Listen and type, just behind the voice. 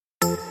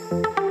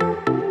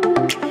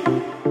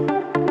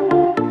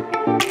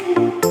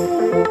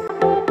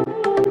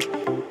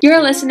You're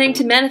listening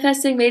to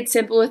Manifesting Made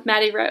Simple with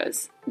Maddie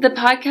Rose, the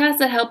podcast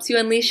that helps you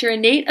unleash your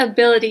innate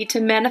ability to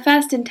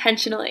manifest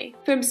intentionally.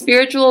 From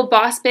spiritual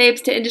boss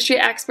babes to industry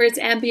experts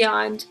and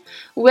beyond,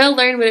 we'll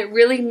learn what it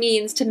really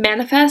means to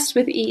manifest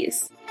with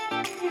ease.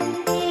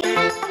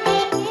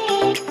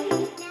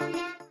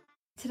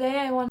 Today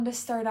I wanted to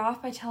start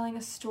off by telling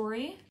a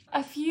story.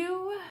 A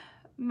few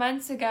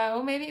months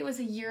ago, maybe it was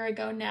a year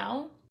ago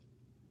now,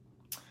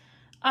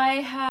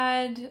 I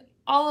had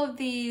all of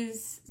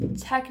these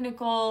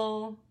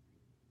technical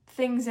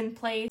things in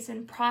place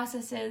and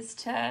processes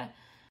to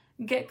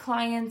get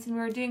clients, and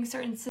we were doing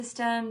certain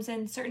systems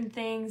and certain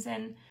things,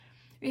 and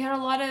we had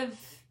a lot of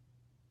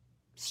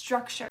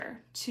structure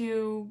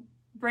to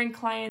bring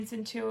clients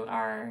into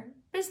our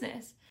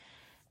business.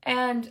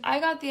 And I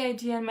got the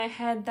idea in my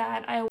head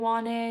that I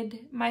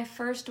wanted my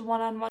first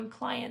one-on-one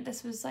client.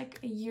 This was like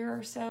a year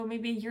or so,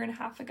 maybe a year and a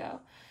half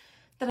ago,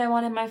 that I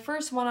wanted my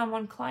first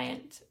one-on-one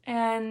client.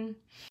 And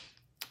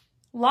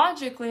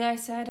logically, I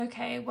said,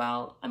 okay,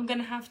 well, I'm going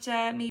to have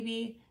to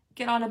maybe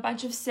get on a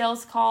bunch of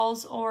sales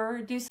calls or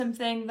do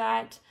something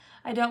that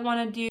I don't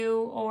want to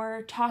do,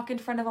 or talk in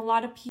front of a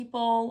lot of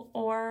people,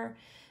 or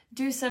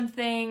do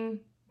something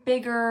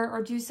bigger,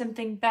 or do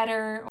something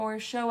better, or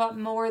show up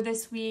more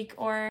this week,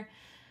 or,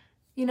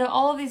 you know,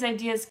 all of these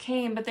ideas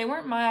came, but they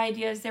weren't my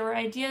ideas. They were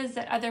ideas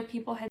that other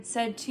people had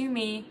said to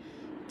me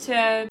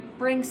to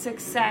bring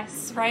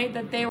success, right?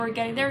 That they were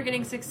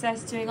getting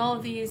success doing all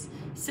of these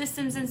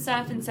systems and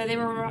stuff, and so they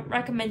were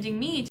recommending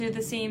me to do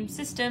the same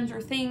systems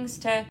or things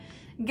to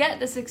get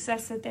the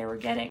success that they were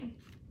getting.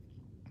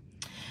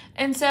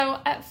 And so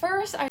at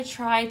first I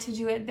tried to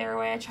do it their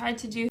way. I tried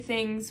to do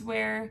things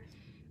where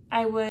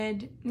I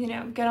would,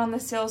 get on the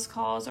sales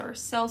calls or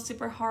sell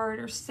super hard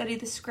or study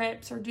the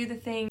scripts or do the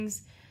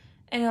things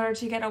in order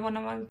to get a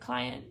one-on-one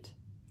client.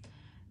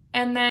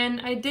 And then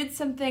I did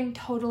something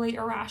totally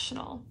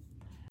irrational.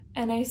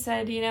 And I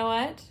said, you know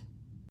what?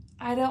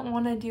 I don't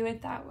want to do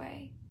it that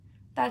way.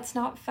 That's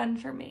not fun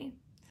for me.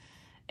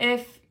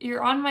 If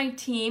you're on my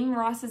team,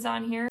 Ross is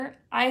on here,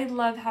 I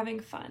love having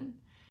fun.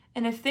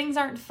 And if things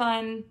aren't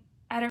fun,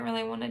 I don't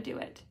really want to do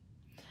it.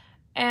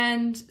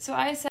 And so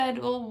I said,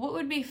 well, what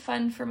would be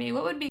fun for me?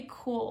 What would be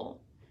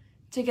cool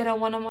to get a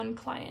one-on-one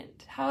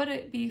client? How would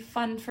it be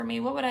fun for me?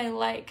 What would I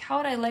like? How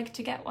would I like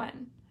to get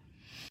one?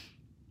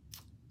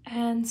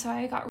 And so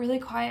I got really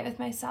quiet with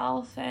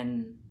myself,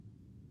 and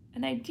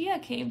an idea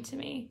came to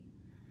me.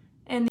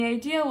 And the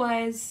idea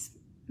was,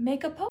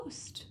 make a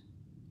post.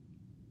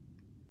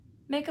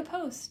 Make a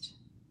post.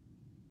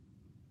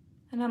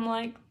 And I'm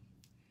like,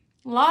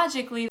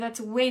 logically,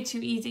 that's way too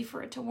easy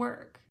for it to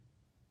work.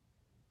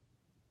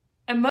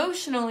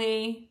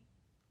 Emotionally,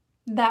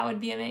 that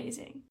would be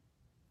amazing.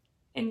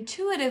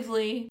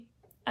 Intuitively,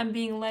 I'm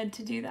being led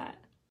to do that.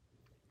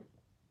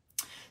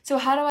 So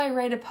how do I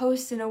write a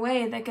post in a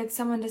way that gets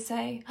someone to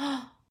say,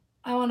 oh,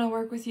 I want to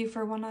work with you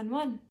for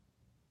one-on-one?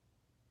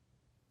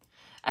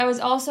 I was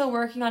also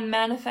working on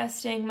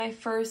manifesting my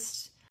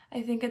first,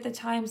 I think at the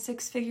time,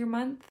 6-figure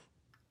month.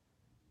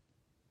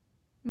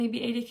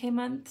 Maybe 80K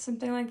month,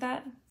 something like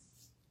that.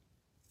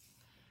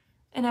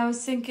 And I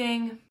was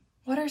thinking,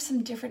 what are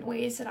some different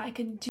ways that I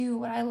could do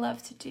what I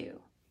love to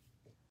do?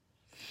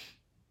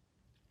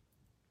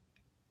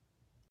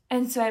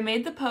 And so I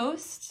made the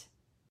post,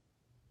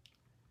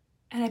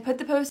 and I put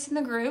the post in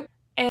the group,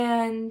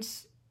 and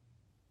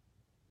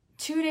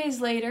 2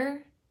 days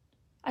later,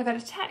 I got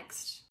a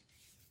text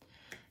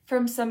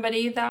from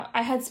somebody that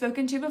I had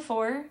spoken to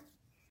before,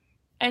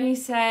 and he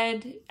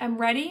said, I'm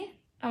ready.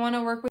 I want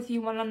to work with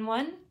you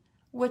one-on-one.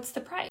 What's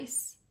the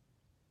price?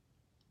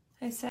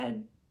 I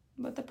said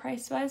what the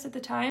price was at the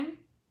time,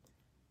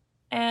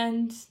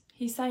 and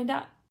he signed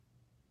up.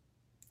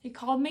 He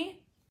called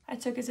me. I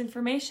took his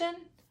information.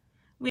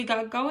 We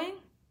got going.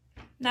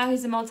 Now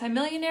he's a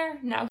multimillionaire.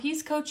 Now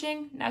he's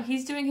coaching. Now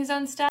he's doing his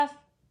own stuff,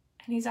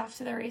 and he's off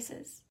to the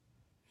races.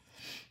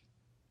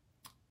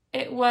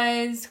 It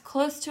was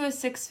close to a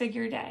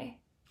 6-figure day.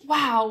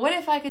 Wow, what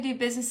if I could do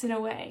business in a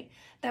way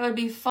that would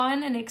be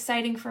fun and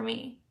exciting for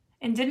me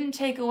and didn't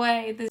take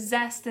away the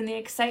zest and the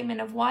excitement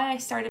of why I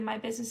started my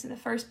business in the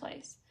first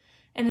place,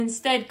 and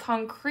instead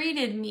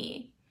concreted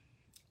me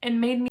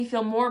and made me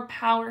feel more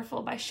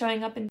powerful by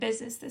showing up in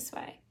business this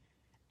way.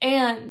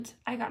 And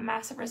I got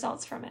massive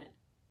results from it.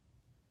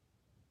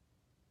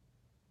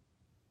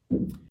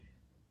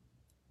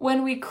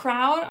 When we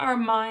crowd our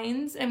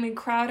minds and we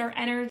crowd our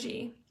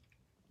energy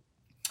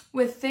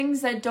with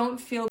things that don't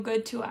feel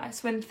good to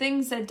us, when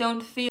things that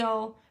don't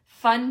feel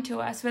fun to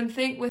us,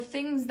 with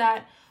things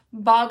that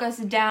bog us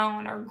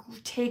down or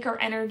take our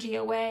energy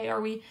away,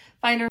 or we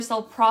find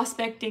ourselves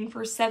prospecting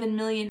for 7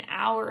 million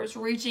hours,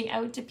 reaching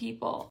out to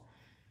people,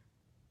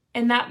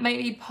 and that might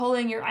be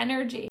pulling your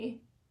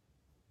energy,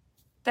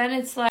 then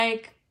it's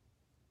like,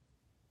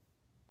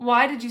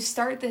 why did you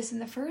start this in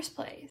the first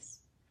place?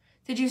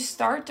 Did you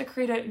start to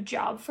create a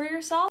job for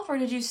yourself, or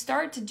did you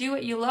start to do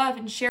what you love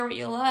and share what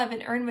you love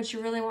and earn what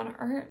you really want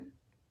to earn?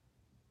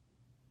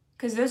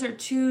 Because those are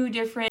two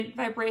different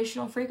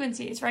vibrational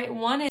frequencies, right?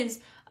 One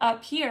is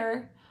up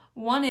here,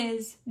 one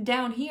is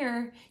down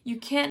here. You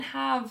can't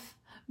have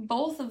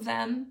both of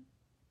them.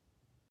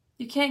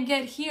 You can't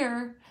get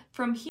here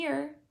from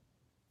here,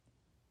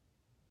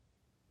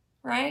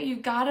 right?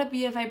 You've got to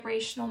be a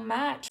vibrational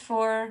match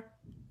for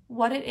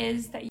what it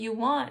is that you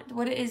want,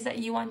 what it is that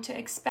you want to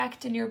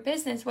expect in your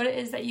business, what it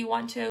is that you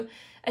want to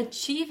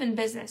achieve in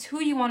business, who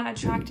you want to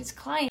attract as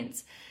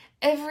clients.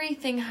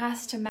 Everything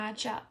has to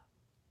match up.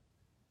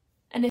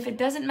 And if it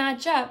doesn't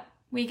match up,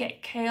 we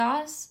get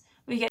chaos,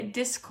 we get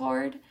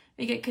discord,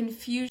 we get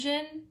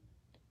confusion,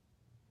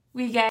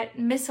 we get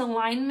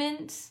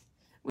misalignment,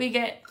 we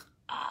get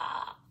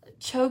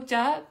choked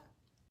up.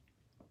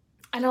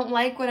 I don't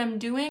like what I'm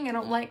doing. I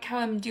don't like how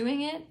I'm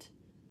doing it.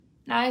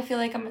 Now I feel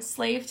like I'm a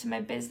slave to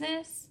my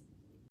business.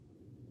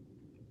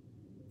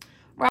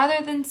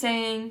 Rather than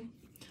saying,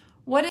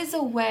 what is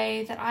a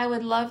way that I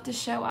would love to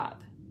show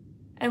up?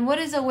 And what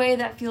is a way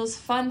that feels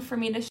fun for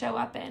me to show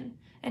up in?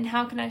 And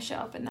how can I show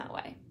up in that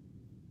way?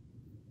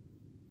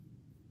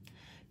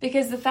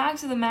 Because the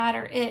fact of the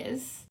matter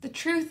is, the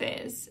truth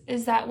is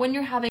that when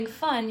you're having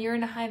fun, you're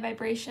in a high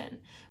vibration.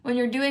 When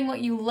you're doing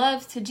what you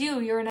love to do,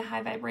 you're in a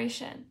high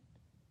vibration.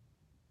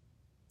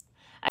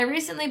 I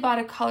recently bought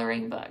a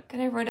coloring book,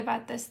 and I wrote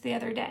about this the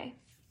other day.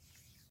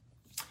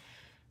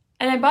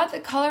 And I bought the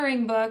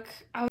coloring book.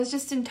 I was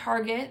just in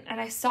Target,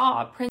 and I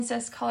saw a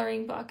princess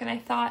coloring book, and I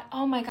thought,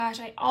 oh my gosh,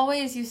 I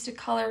always used to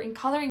color in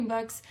coloring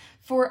books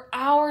for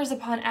hours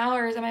upon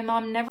hours, and my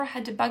mom never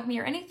had to bug me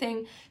or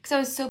anything because I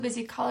was so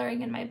busy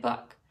coloring in my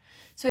book.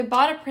 So I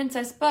bought a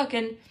princess book,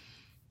 and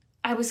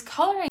I was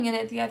coloring in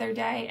it the other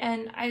day,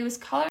 and I was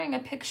coloring a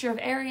picture of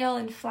Ariel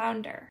and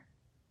Flounder.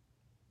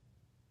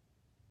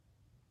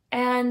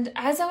 And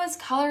as I was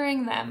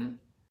coloring them,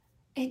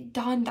 it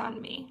dawned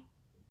on me.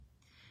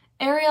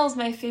 Ariel's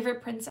my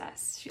favorite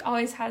princess. She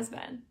always has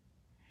been.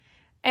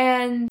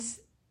 And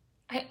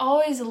I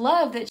always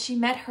loved that she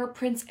met her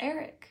Prince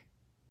Eric.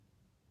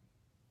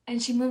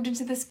 And she moved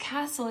into this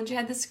castle and she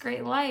had this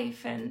great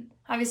life. And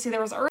obviously there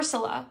was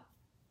Ursula.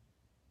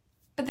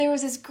 But there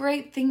was this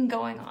great thing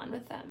going on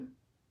with them.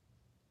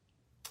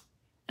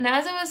 And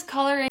as I was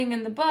coloring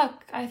in the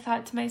book, I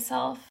thought to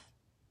myself,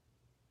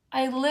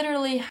 I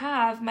literally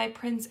have my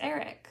Prince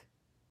Eric.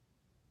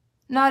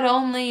 Not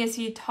only is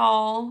he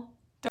tall,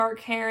 dark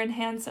hair, and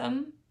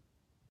handsome,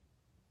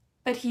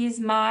 but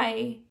he's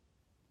my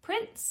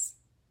prince.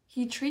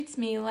 He treats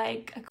me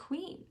like a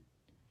queen.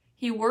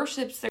 He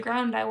worships the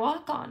ground I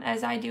walk on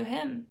as I do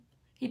him.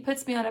 He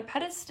puts me on a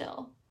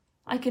pedestal.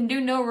 I can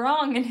do no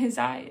wrong in his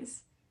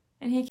eyes,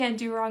 and he can't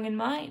do wrong in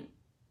mine.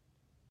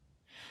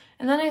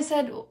 And then I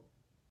said,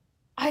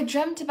 I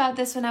dreamt about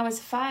this when I was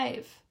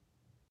 5.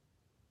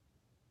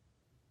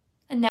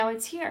 And now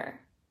it's here.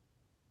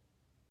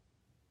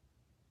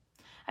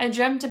 I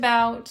dreamt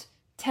about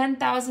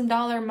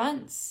 $10,000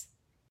 months.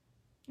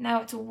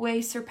 Now it's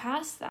way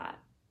surpassed that.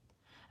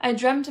 I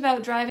dreamt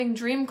about driving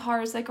dream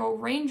cars like a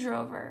Range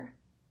Rover.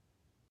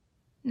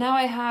 Now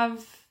I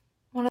have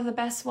one of the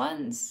best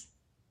ones.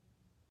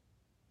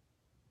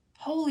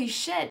 Holy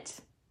shit.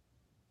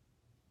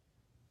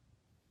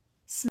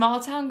 Small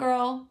town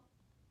girl,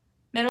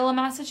 middle of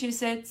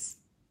Massachusetts,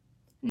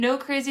 no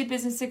crazy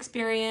business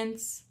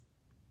experience,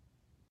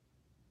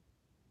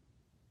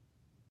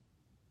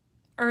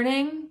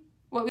 earning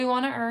what we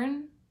want to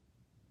earn,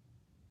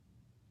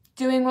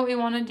 doing what we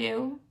want to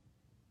do,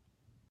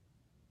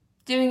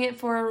 doing it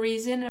for a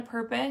reason, a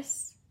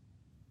purpose,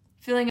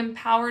 feeling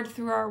empowered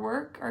through our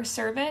work, our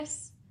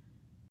service,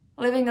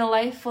 living a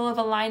life full of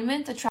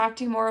alignment,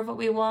 attracting more of what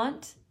we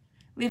want,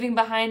 leaving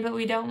behind what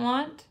we don't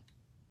want.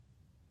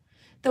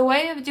 The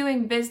way of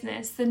doing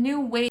business, the new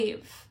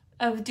wave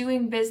of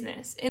doing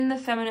business in the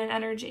feminine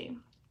energy,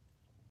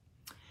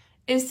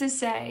 is to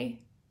say,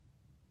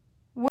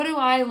 what do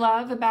I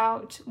love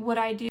about what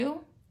I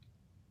do?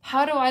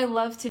 How do I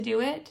love to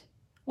do it?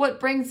 What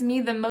brings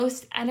me the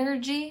most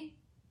energy?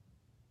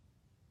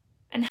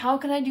 And how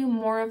can I do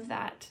more of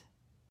that?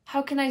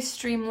 How can I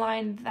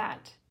streamline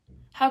that?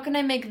 How can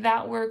I make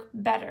that work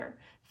better,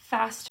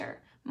 faster,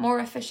 more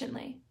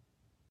efficiently?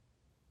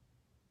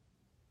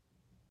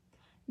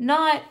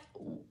 Not,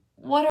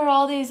 what are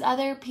all these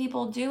other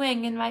people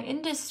doing in my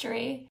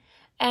industry?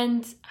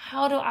 And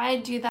how do I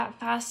do that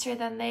faster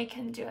than they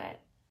can do it?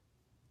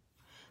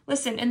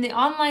 Listen, in the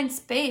online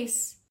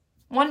space,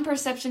 one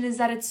perception is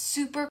that it's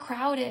super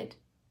crowded.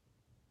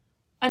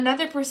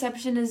 Another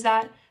perception is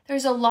that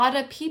there's a lot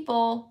of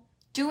people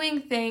doing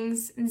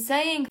things and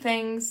saying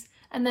things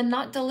and then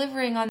not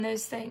delivering on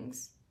those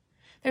things.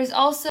 There's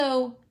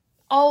also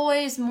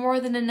always more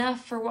than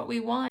enough for what we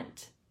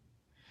want.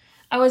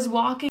 I was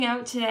walking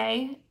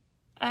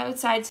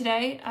outside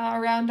today,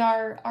 around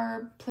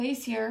our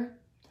place here,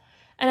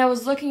 and I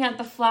was looking at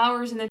the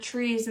flowers and the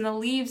trees and the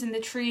leaves and the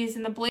trees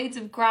and the blades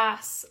of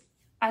grass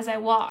as I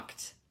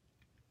walked.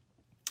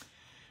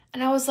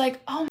 And I was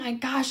like, oh my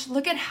gosh,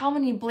 look at how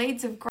many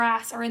blades of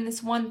grass are in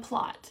this one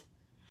plot.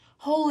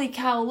 Holy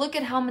cow, look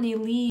at how many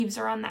leaves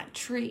are on that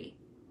tree.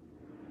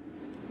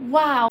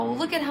 Wow,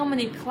 look at how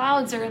many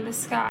clouds are in the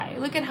sky.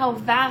 Look at how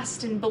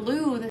vast and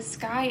blue the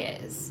sky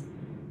is.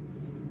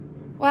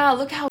 Wow,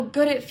 look how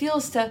good it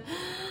feels to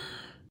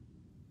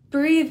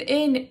breathe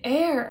in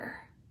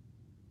air.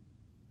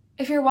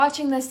 If you're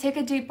watching this, take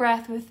a deep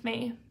breath with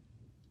me.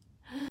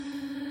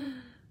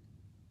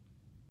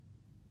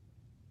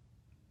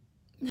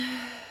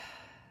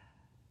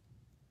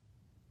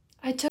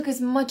 I took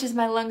as much as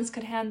my lungs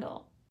could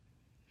handle.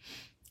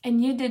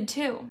 And you did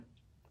too.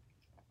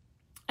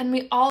 And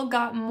we all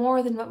got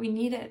more than what we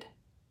needed.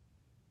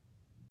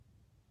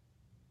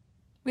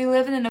 We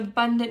live in an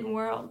abundant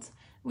world.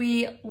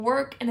 We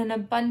work in an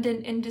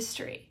abundant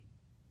industry.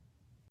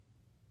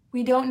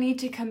 We don't need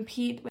to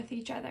compete with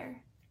each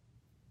other.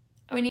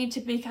 We need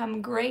to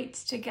become great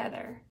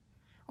together.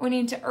 We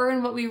need to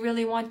earn what we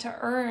really want to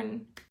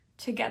earn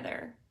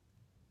together.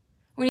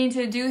 We need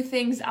to do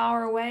things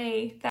our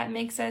way that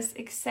makes us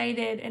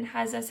excited and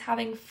has us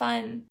having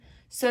fun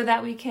so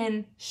that we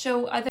can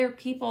show other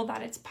people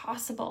that it's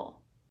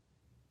possible.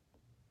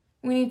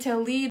 We need to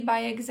lead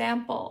by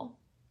example.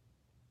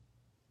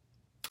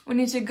 We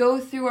need to go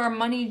through our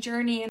money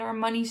journey and our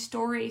money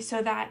story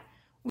so that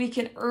we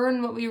can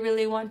earn what we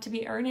really want to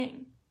be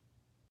earning.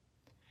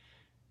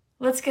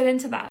 Let's get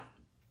into that.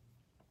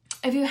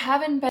 If you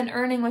haven't been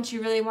earning what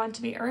you really want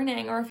to be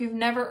earning, or if you've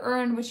never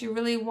earned what you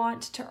really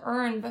want to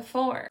earn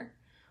before,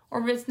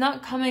 or if it's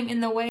not coming in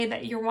the way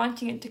that you're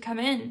wanting it to come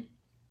in,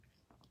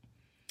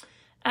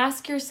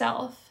 ask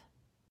yourself,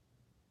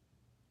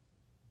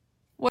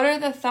 what are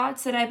the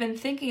thoughts that I've been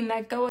thinking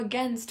that go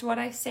against what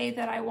I say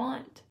that I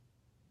want?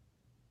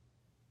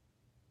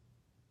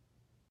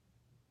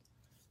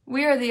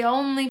 We are the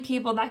only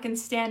people that can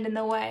stand in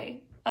the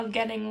way of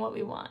getting what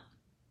we want.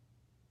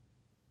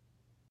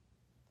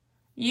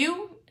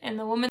 You and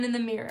the woman in the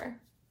mirror.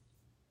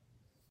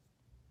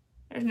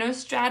 There's no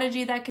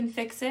strategy that can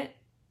fix it.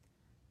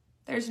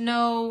 There's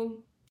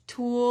no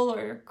tool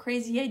or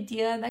crazy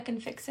idea that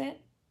can fix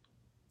it.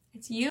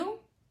 It's you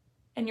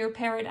and your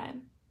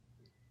paradigm.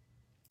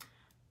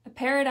 A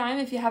paradigm,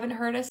 if you haven't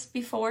heard us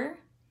before,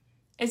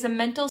 is a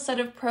mental set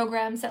of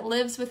programs that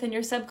lives within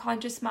your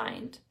subconscious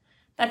mind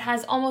that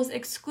has almost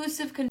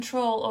exclusive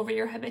control over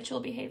your habitual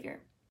behavior.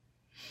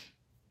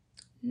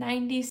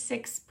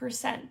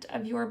 96%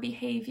 of your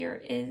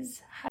behavior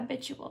is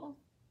habitual.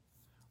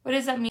 What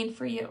does that mean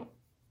for you?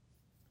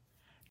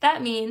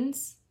 That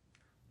means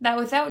that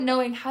without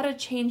knowing how to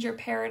change your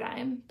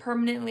paradigm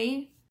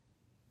permanently,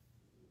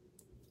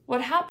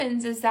 what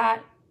happens is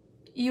that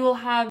you will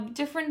have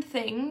different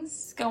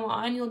things go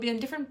on, you'll be in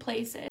different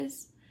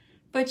places,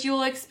 but you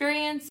will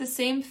experience the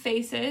same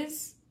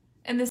faces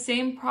and the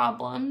same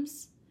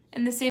problems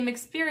and the same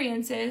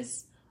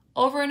experiences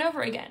over and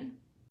over again.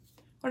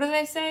 What do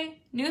they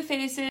say? New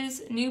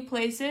faces, new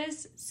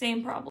places,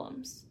 same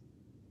problems.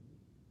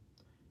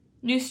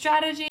 New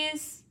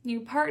strategies,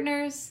 new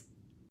partners,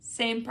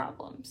 same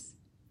problems.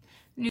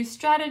 New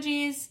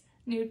strategies,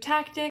 new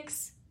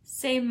tactics,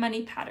 same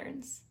money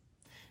patterns.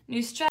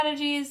 New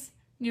strategies,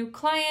 new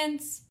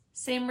clients,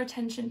 same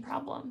retention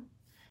problem.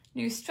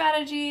 New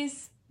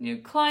strategies, new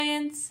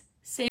clients,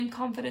 same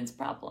confidence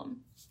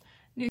problem.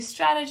 New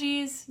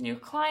strategies, new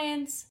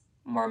clients,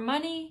 more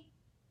money,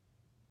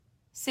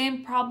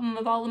 same problem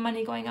of all the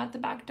money going out the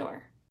back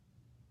door.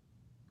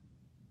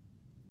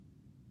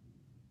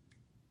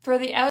 For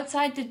the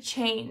outside to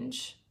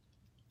change,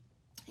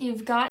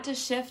 you've got to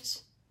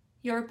shift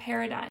your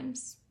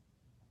paradigms.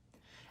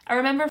 I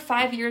remember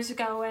 5 years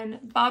ago when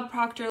Bob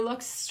Proctor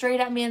looked straight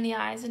at me in the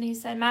eyes and he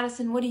said,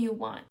 "Madison, what do you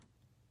want?"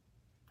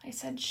 I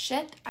said,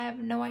 "Shit, I have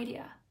no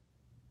idea."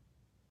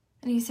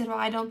 And he said, "Well,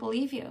 I don't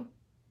believe you."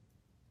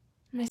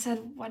 And I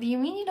said, "What do you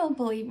mean you don't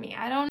believe me?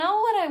 I don't know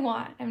what I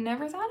want. I've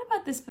never thought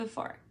about this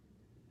before."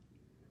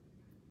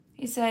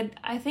 He said,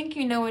 "I think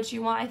you know what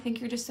you want. I think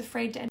you're just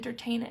afraid to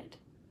entertain it."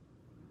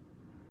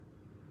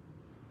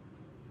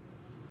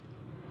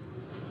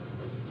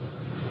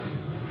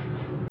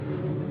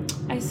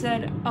 I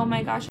said, "Oh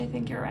my gosh, I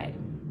think you're right."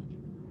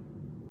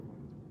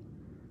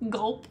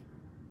 Gulp.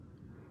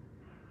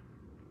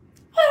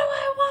 What do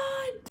I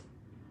want?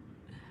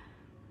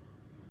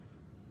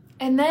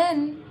 And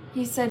then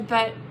he said,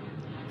 "But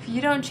if you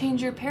don't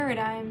change your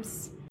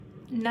paradigms,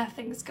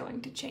 nothing's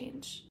going to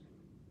change.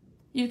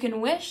 You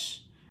can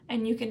wish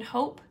and you can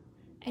hope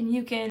and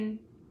you can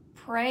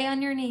pray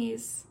on your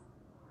knees.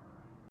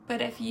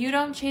 But if you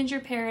don't change your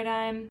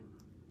paradigm,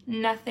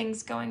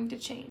 nothing's going to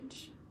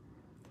change."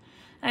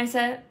 And I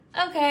said,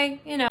 "Okay,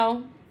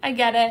 I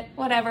get it,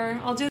 whatever.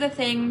 I'll do the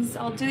things,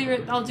 I'll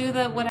do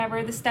the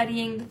whatever, the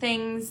studying, the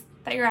things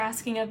that you're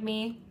asking of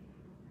me."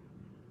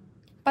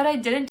 But I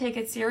didn't take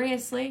it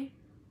seriously.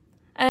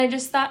 And I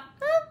just thought,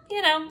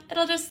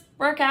 it'll just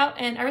work out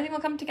and everything will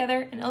come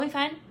together and it'll be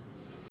fine.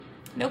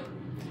 Nope.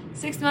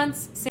 6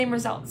 months, same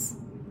results.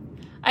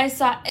 I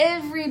saw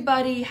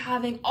everybody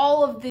having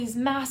all of these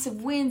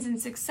massive wins and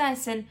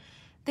success, and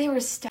they were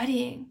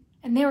studying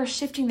and they were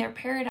shifting their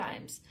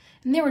paradigms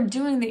and they were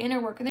doing the inner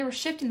work and they were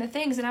shifting the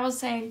things. And I was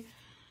saying,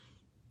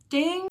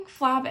 dang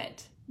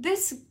flabbit,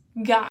 this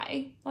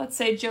guy, let's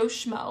say Joe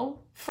Schmo,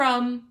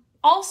 from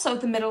also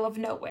the middle of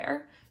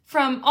nowhere,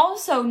 from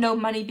also no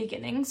money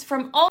beginnings,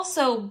 from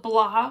also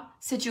blah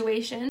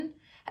situation,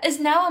 is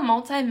now a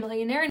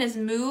multi-millionaire and has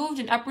moved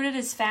and uprooted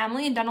his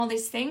family and done all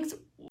these things.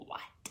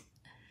 What?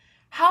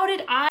 How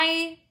did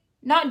I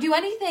not do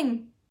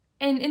anything?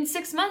 And in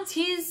 6 months,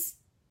 he's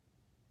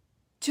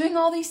doing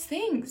all these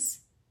things.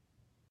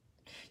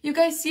 You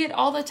guys see it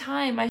all the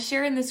time. I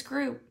share in this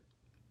group.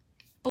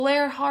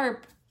 Blair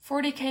Harp,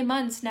 40K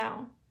months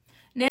now.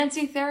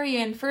 Nancy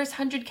Therian, first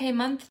 100K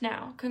month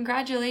now.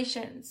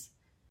 Congratulations.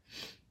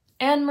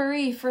 Anne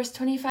Marie, first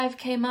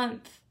 25K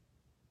month.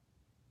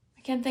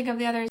 I can't think of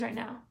the others right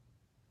now.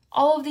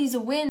 All of these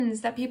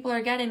wins that people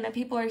are getting, that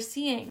people are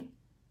seeing.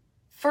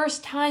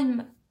 First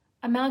time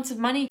amounts of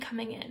money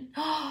coming in.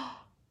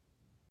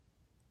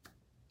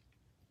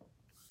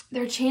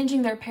 They're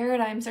changing their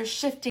paradigms. They're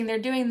shifting. They're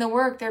doing the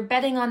work. They're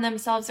betting on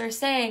themselves. They're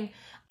saying,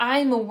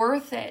 I'm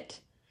worth it.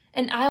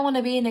 And I want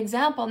to be an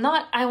example.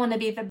 Not I want to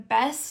be the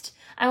best.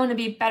 I want to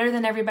be better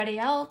than everybody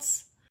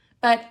else.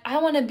 But I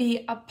want to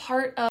be a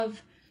part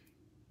of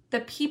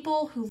the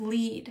people who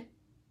lead.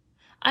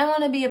 I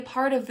want to be a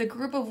part of the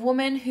group of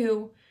women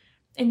who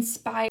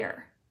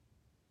inspire.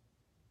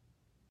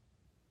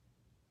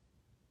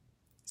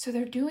 So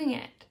they're doing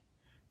it.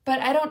 But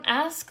I don't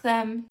ask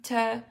them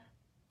to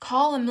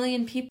call 1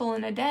 million people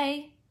in a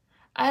day.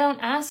 I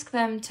don't ask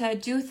them to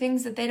do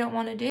things that they don't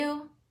want to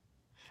do.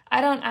 I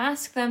don't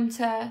ask them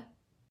to,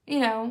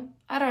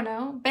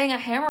 bang a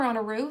hammer on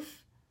a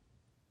roof.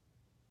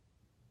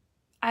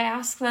 I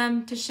ask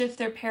them to shift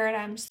their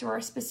paradigms through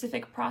our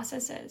specific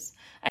processes.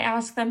 I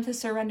ask them to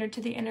surrender to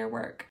the inner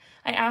work.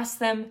 I ask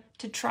them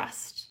to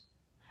trust.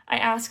 I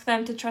ask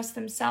them to trust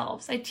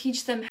themselves. I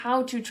teach them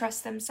how to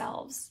trust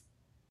themselves.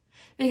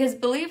 Because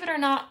believe it or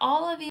not,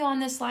 all of you on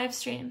this live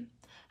stream,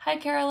 hi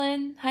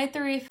Carolyn, hi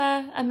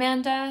Tharifa,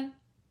 Amanda,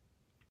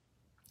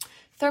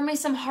 throw me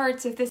some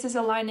hearts if this is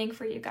aligning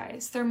for you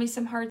guys. Throw me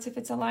some hearts if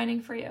it's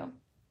aligning for you.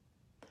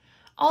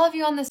 All of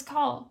you on this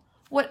call,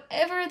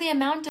 whatever the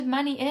amount of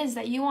money is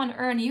that you want to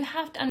earn, you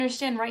have to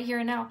understand right here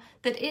and now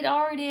that it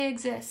already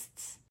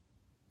exists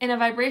in a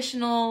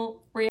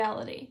vibrational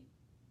reality.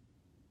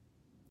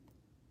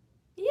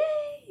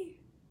 Yay!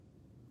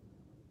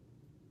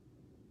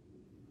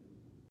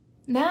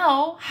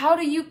 Now, how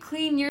do you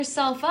clean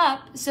yourself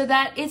up so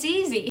that it's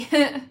easy?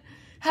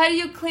 How do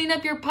you clean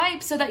up your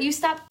pipe so that you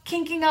stop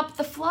kinking up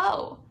the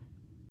flow?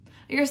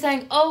 You're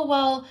saying, oh,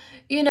 well,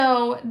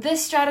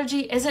 this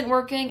strategy isn't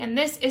working and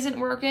this isn't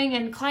working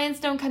and clients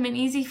don't come in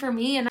easy for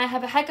me and I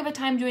have a heck of a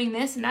time doing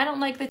this and I don't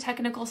like the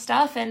technical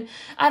stuff and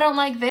I don't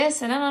like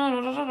this and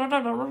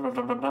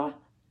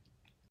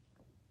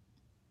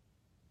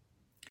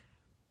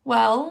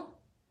Well,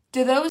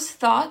 do those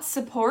thoughts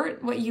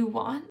support what you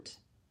want?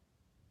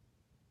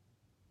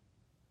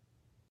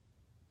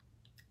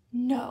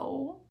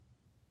 No.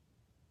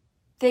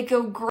 They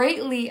go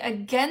greatly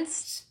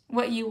against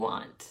what you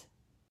want.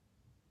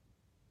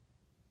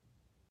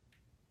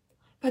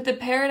 But the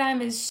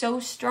paradigm is so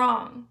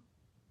strong.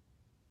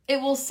 It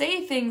will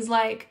say things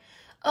like,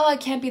 oh, it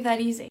can't be that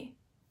easy.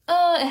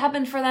 Oh, it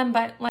happened for them,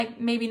 but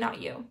maybe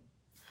not you.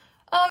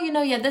 Oh,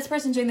 yeah, this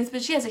person's doing this,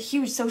 but she has a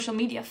huge social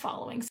media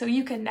following, so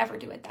you can never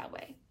do it that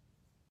way.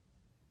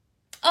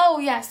 Oh,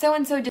 yeah,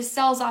 so-and-so just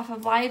sells off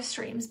of live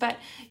streams, but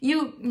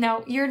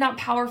you're not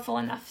powerful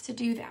enough to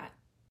do that.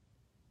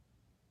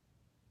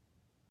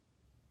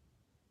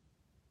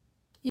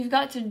 You've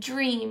got to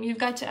dream, you've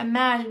got to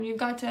imagine, you've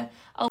got to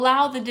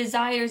allow the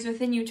desires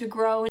within you to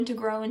grow and to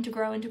grow and to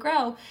grow and to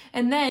grow.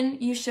 And then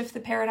you shift the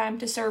paradigm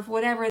to serve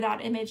whatever that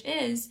image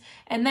is.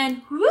 And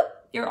then whoop,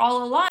 you're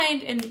all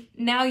aligned and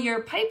now your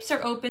pipes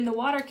are open, the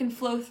water can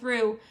flow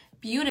through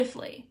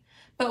beautifully.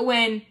 But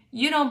when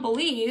you don't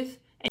believe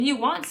and you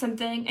want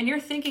something and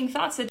you're thinking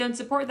thoughts that don't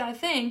support that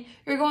thing,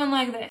 you're going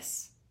like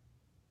this.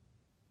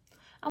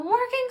 I'm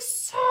working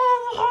so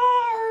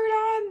hard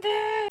on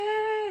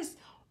this.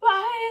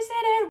 Why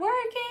isn't it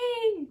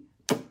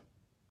working?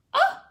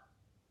 Oh,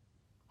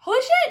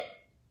 holy shit.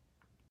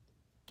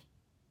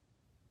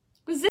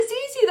 Was this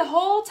easy the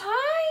whole time?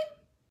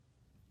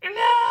 No.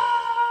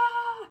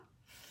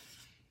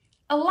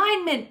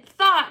 Alignment,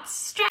 thoughts,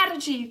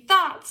 strategy.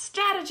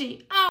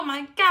 Oh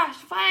my gosh,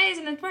 why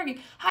isn't it working?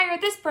 Hire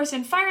this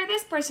person, fire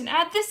this person,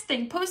 add this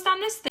thing, post on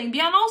this thing, be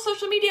on all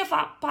social media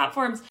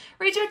platforms,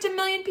 reach out to 1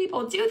 million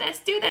people, do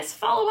this,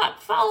 follow up,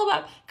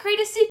 create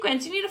a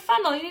sequence, you need a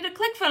funnel, you need a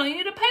click funnel, you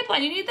need a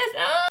pipeline, you need this.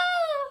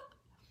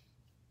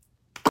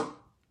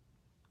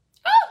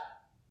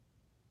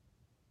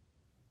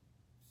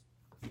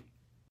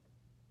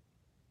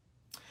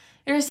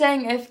 You're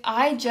saying if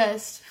I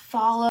just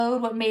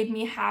followed what made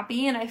me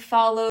happy and I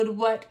followed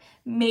what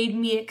made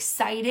me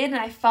excited and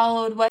I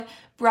followed what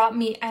brought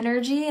me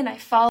energy and I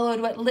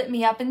followed what lit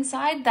me up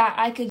inside, that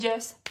I could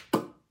just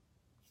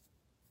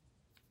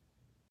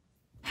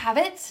have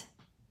it?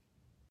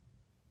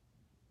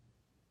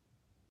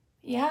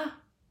 Yeah.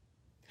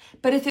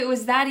 But if it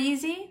was that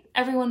easy,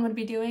 everyone would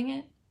be doing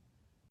it.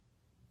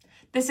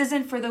 This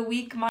isn't for the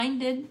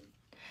weak-minded.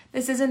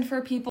 This isn't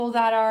for people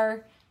that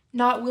are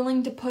not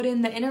willing to put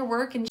in the inner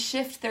work and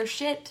shift their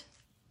shit.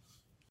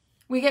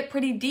 We get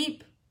pretty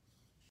deep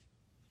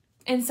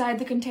inside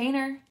the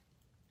container.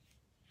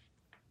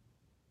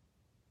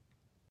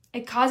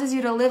 It causes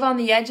you to live on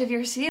the edge of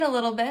your seat a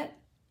little bit,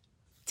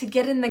 to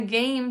get in the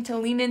game, to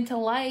lean into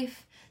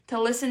life, to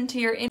listen to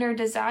your inner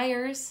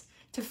desires,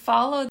 to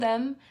follow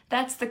them.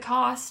 That's the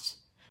cost.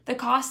 The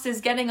cost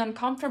is getting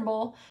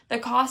uncomfortable. The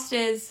cost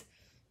is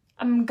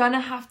I'm gonna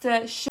have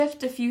to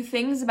shift a few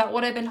things about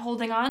what I've been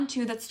holding on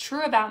to that's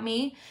true about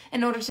me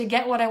in order to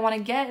get what I want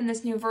to get in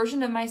this new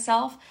version of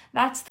myself.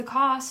 That's the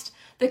cost.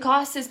 The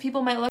cost is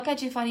people might look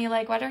at you funny,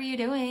 like, what are you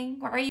doing?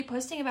 Why are you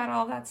posting about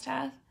all that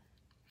stuff?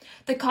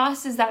 The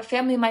cost is that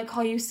family might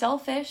call you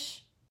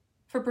selfish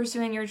for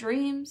pursuing your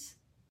dreams.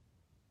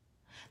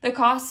 The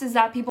cost is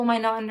that people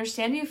might not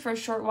understand you for a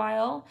short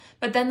while,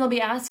 but then they'll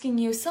be asking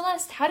you,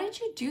 Celeste, how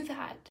did you do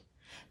that?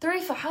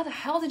 Tharifa, how the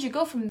hell did you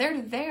go from there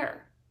to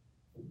there?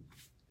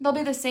 They'll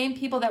be the same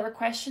people that were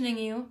questioning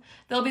you.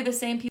 They'll be the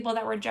same people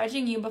that were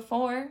judging you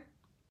before.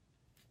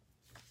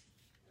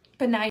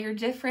 But now you're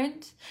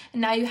different, and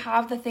now you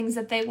have the things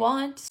that they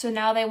want, so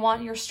now they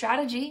want your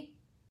strategy.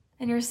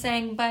 And you're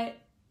saying, but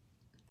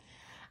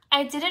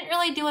I didn't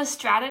really do a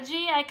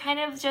strategy. I kind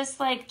of just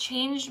like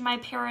changed my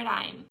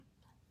paradigm.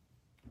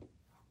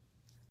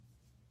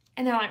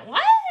 And they're like,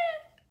 what?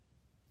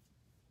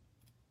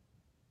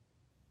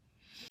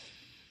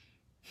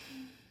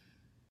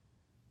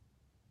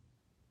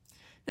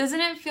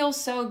 Doesn't it feel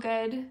so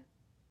good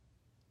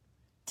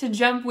to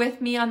jump with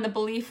me on the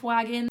belief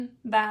wagon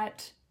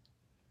that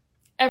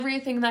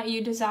everything that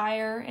you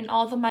desire and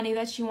all the money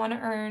that you want to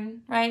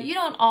earn, right? You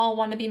don't all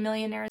want to be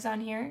millionaires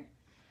on here.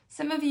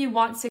 Some of you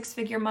want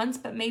 6-figure months,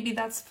 but maybe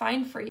that's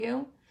fine for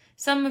you.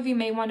 Some of you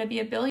may want to be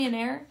a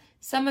billionaire.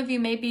 Some of you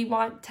maybe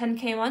want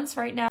 10K months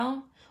right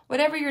now.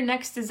 Whatever your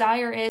next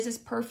desire is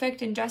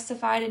perfect and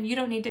justified, and you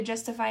don't need to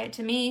justify it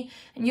to me,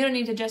 and you don't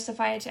need to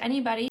justify it to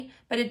anybody,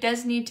 but it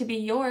does need to be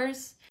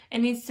yours. It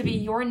needs to be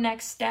your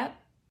next step.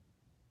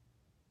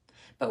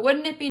 But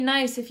wouldn't it be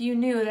nice if you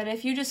knew that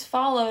if you just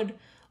followed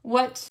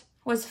what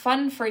was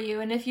fun for you,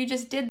 and if you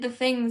just did the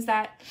things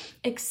that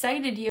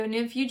excited you, and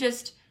if you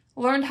just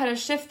learned how to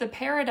shift the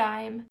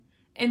paradigm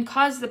and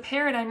cause the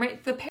paradigm,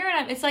 right? The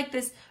paradigm, it's like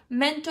this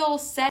mental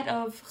set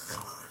of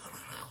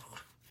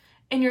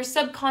in your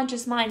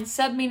subconscious mind,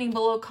 sub meaning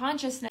below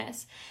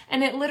consciousness,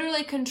 and it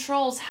literally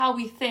controls how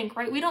we think,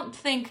 right? We don't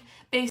think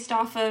based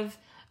off of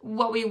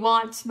what we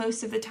want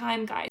most of the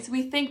time, guys.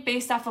 We think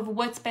based off of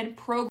what's been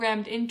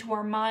programmed into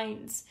our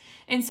minds.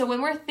 And so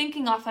when we're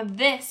thinking off of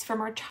this from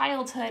our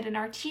childhood and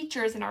our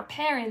teachers and our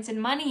parents and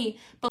money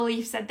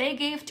beliefs that they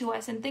gave to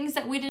us and things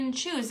that we didn't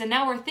choose, and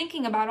now we're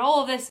thinking about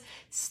all of this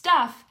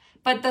stuff,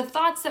 but the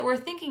thoughts that we're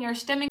thinking are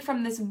stemming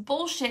from this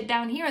bullshit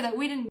down here that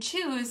we didn't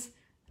choose.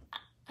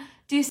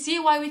 Do you see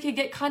why we could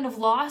get kind of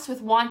lost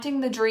with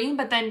wanting the dream,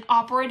 but then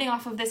operating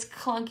off of this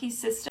clunky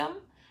system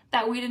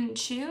that we didn't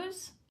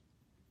choose?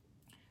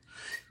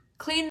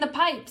 Clean the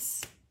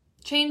pipes,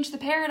 change the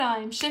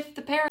paradigm, shift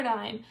the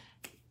paradigm,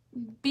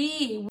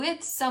 be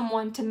with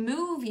someone to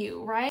move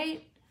you,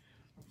 right?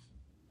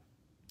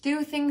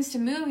 Do things to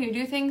move you,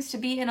 do things to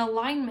be in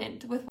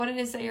alignment with what it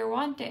is that you're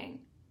wanting.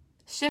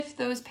 Shift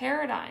those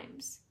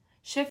paradigms,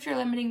 shift your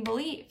limiting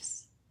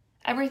beliefs.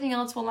 Everything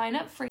else will line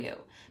up for you.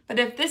 But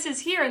if this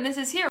is here and this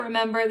is here,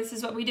 remember, this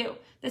is what we do.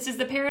 This is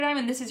the paradigm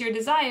and this is your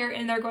desire,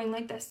 and they're going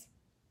like this.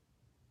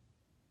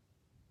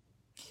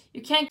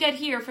 You can't get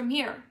here from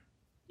here.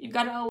 You've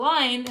got to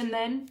align and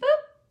then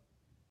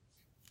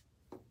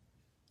boop.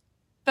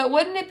 But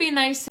wouldn't it be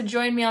nice to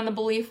join me on the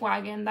belief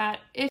wagon that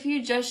if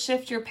you just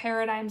shift your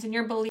paradigms and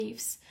your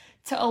beliefs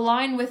to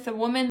align with the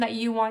woman that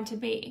you want to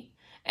be,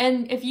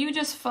 and if you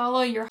just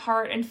follow your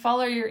heart and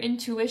follow your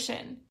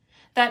intuition,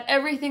 that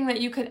everything that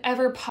you could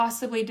ever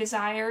possibly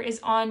desire is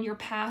on your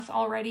path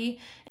already,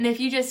 and if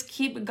you just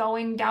keep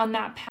going down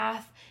that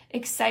path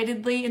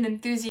excitedly and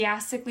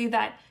enthusiastically,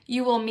 that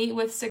you will meet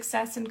with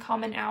success in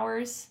common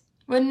hours.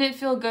 Wouldn't it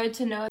feel good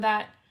to know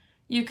that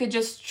you could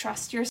just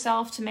trust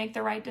yourself to make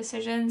the right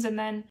decisions, and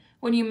then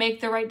when you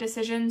make the right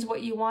decisions,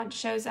 what you want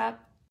shows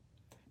up?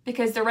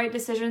 Because the right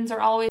decisions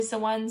are always the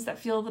ones that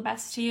feel the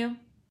best to you.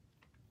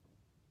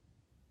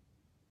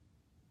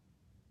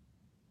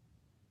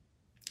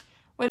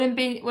 Wouldn't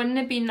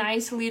it be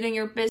nice leading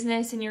your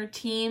business and your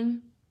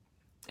team,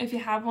 if you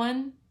have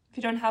one? If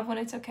you don't have one,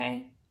 it's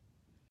okay.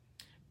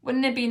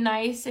 Wouldn't it be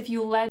nice if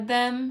you led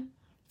them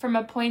from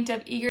a point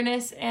of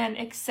eagerness and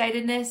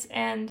excitedness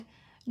and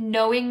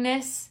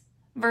knowingness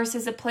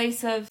versus a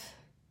place of,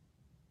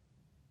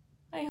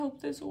 I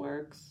hope this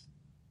works?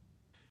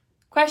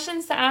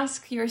 Questions to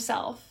ask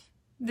yourself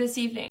this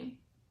evening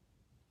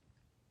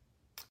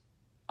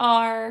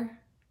are,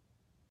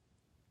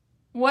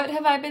 what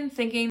have I been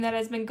thinking that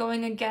has been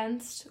going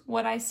against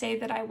what I say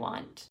that I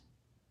want?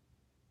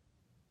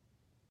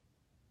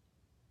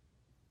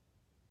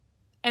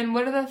 And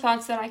what are the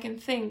thoughts that I can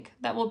think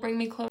that will bring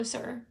me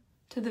closer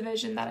to the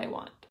vision that I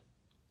want?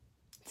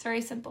 It's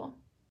very simple.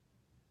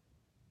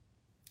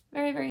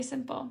 Very, very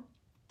simple.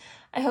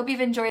 I hope you've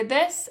enjoyed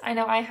this. I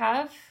know I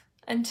have.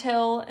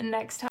 Until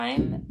next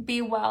time,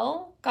 be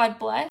well. God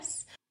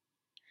bless.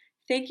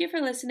 Thank you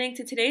for listening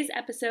to today's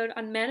episode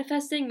on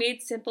Manifesting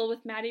Made Simple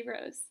with Maddie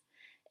Rose.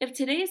 If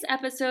today's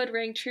episode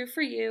rang true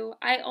for you,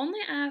 I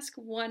only ask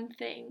one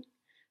thing.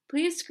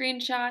 Please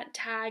screenshot,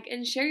 tag,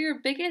 and share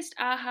your biggest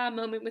aha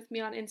moment with me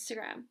on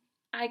Instagram.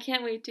 I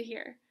can't wait to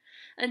hear.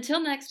 Until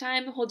next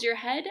time, hold your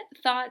head,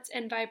 thoughts,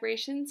 and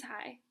vibrations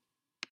high.